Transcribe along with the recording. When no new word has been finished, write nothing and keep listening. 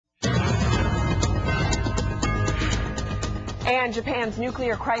And Japan's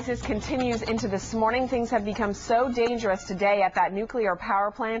nuclear crisis continues into this morning. Things have become so dangerous today at that nuclear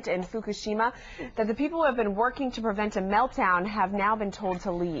power plant in Fukushima that the people who have been working to prevent a meltdown have now been told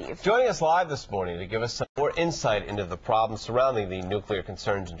to leave. Joining us live this morning to give us some more insight into the problems surrounding the nuclear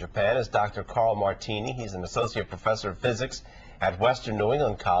concerns in Japan is Dr. Karl Martini. He's an associate professor of physics at Western New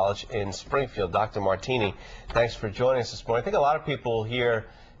England College in Springfield. Dr. Martini, thanks for joining us this morning. I think a lot of people here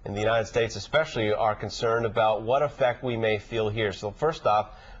in the United States especially are concerned about what effect we may feel here. So first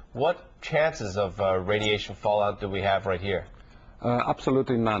off, what chances of radiation fallout do we have right here?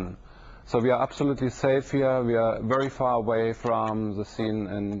 Absolutely none. So we are absolutely safe here. We are very far away from the scene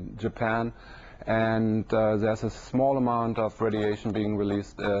in Japan, and there's a small amount of radiation being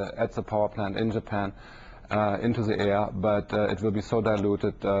released at the power plant in Japan into the air, but it will be so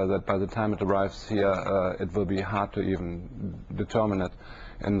diluted that by the time it arrives here, it will be hard to even determine it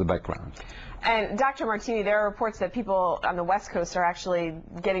in the background. And Dr. Martini, there are reports that people on the West Coast are actually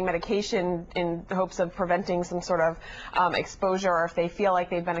getting medication in hopes of preventing some sort of exposure, or if they feel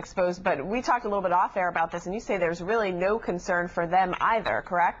like they've been exposed. But we talked a little bit off air about this, and you say there's really no concern for them either,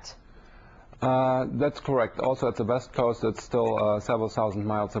 correct? That's correct. Also at the West Coast, it's still several thousand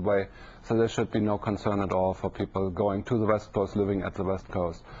miles away, so there should be no concern at all for people going to the West Coast, living at the West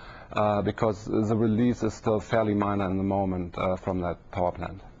Coast, because the release is still fairly minor in the moment from that power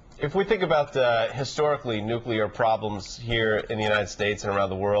plant. If we think about historically nuclear problems here in the United States and around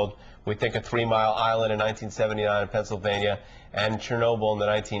the world, we think of 3 Mile Island in 1979 in Pennsylvania and Chernobyl in the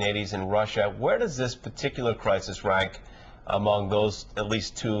 1980s in Russia. Where does this particular crisis rank among those at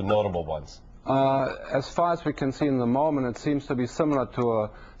least two notable ones? As far as we can see in the moment, it seems to be similar to a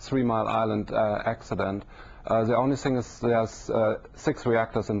 3 Mile Island accident. The only thing is there's 6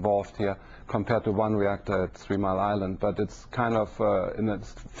 reactors involved here compared to 1 reactor at 3 Mile Island, but it's kind of in a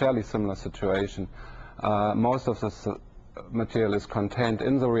fairly similar situation. Most of this material is contained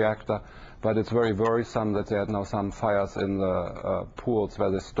in the reactor, but it's very worrisome that there are now some fires in the pools where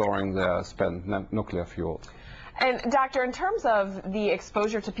they're storing their spent nuclear fuels. And Doctor, in terms of the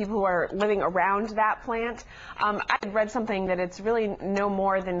exposure to people who are living around that plant, I read something that it's really no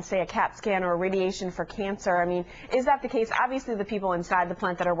more than, say, a CAT scan or radiation for cancer. I mean, is that the case? Obviously, the people inside the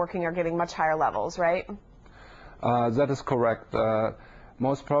plant that are working are getting much higher levels, right? That is correct.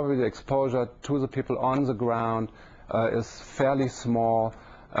 Most probably the exposure to the people on the ground is fairly small.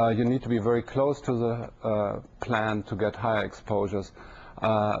 You need to be very close to the plant to get higher exposures.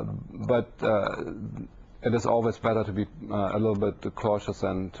 It is always better to be a little bit cautious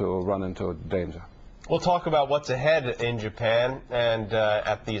than to run into danger. We'll talk about what's ahead in Japan and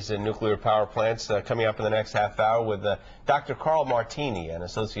at these nuclear power plants coming up in the next half hour with Dr. Karl Martini, an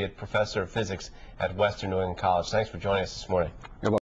associate professor of physics at Western New England College. Thanks for joining us this morning.